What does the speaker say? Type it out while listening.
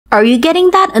Are you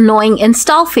getting that annoying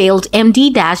install failed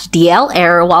MD-DL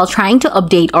error while trying to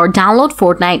update or download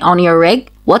Fortnite on your rig?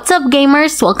 What's up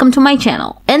gamers, welcome to my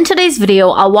channel. In today's video,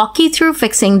 I'll walk you through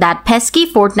fixing that pesky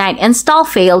Fortnite install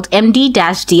failed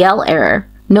MD-DL error.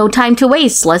 No time to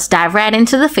waste, let's dive right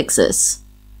into the fixes.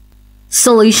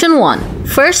 Solution 1.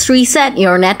 First, reset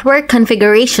your network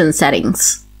configuration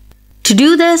settings. To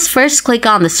do this, first click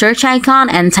on the search icon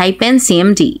and type in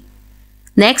CMD.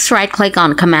 Next, right-click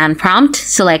on Command Prompt,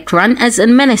 select Run as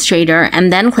Administrator,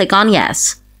 and then click on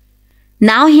Yes.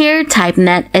 Now here, type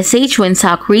netsh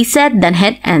winsock reset, then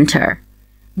hit Enter.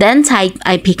 Then type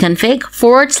ipconfig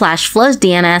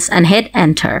 /flushdns and hit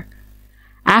Enter.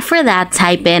 After that,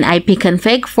 type in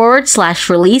ipconfig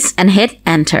 /release and hit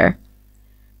Enter.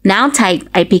 Now type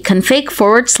ipconfig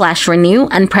 /renew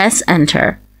and press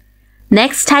Enter.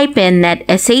 Next, type in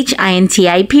netsh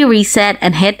intip reset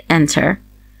and hit Enter.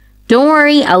 Don't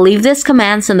worry, I'll leave these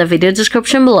commands in the video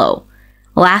description below.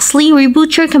 Lastly,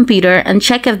 reboot your computer and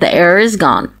check if the error is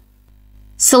gone.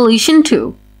 Solution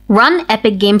 2. Run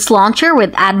Epic Games Launcher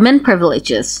with admin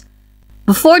privileges.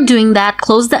 Before doing that,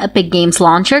 close the Epic Games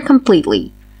Launcher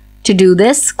completely. To do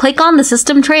this, click on the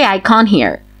system tray icon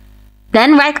here.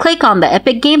 Then right-click on the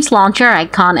Epic Games Launcher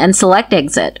icon and select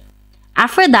Exit.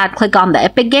 After that, click on the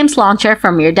Epic Games Launcher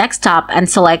from your desktop and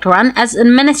select Run as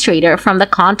Administrator from the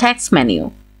context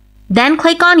menu. Then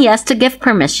click on Yes to give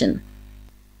permission.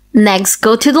 Next,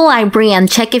 go to the library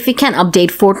and check if you can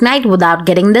update Fortnite without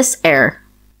getting this error.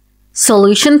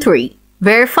 Solution 3.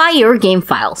 Verify your game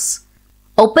files.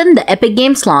 Open the Epic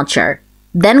Games Launcher.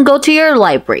 Then go to your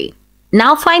library.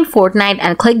 Now find Fortnite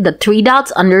and click the three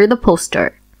dots under the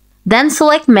poster. Then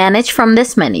select Manage from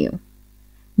this menu.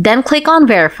 Then click on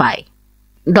Verify.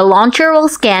 The launcher will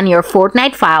scan your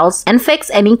Fortnite files and fix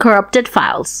any corrupted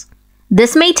files.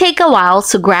 This may take a while,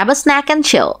 so grab a snack and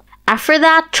chill. After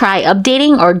that, try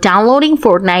updating or downloading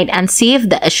Fortnite and see if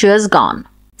the issue is gone.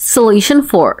 Solution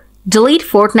 4. Delete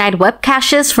Fortnite web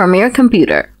caches from your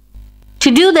computer. To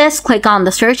do this, click on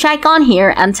the search icon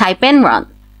here and type in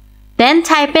Run. Then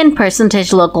type in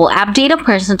 %local app data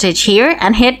 % here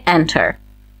and hit Enter.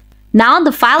 Now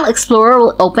the File Explorer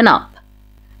will open up.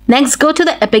 Next, go to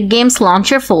the Epic Games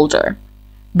Launcher folder.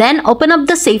 Then open up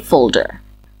the Save folder.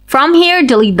 From here,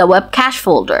 delete the web cache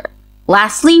folder.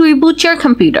 Lastly, reboot your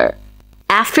computer.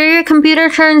 After your computer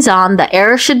turns on, the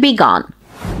error should be gone.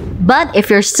 But if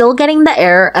you're still getting the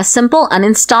error, a simple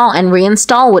uninstall and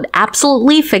reinstall would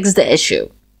absolutely fix the issue.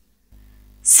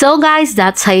 So guys,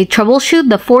 that's how you troubleshoot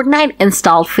the Fortnite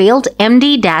install failed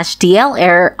MD-DL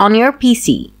error on your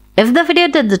PC. If the video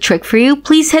did the trick for you,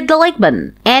 please hit the like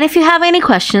button. And if you have any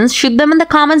questions, shoot them in the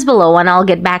comments below and I'll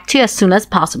get back to you as soon as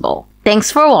possible. Thanks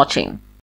for watching.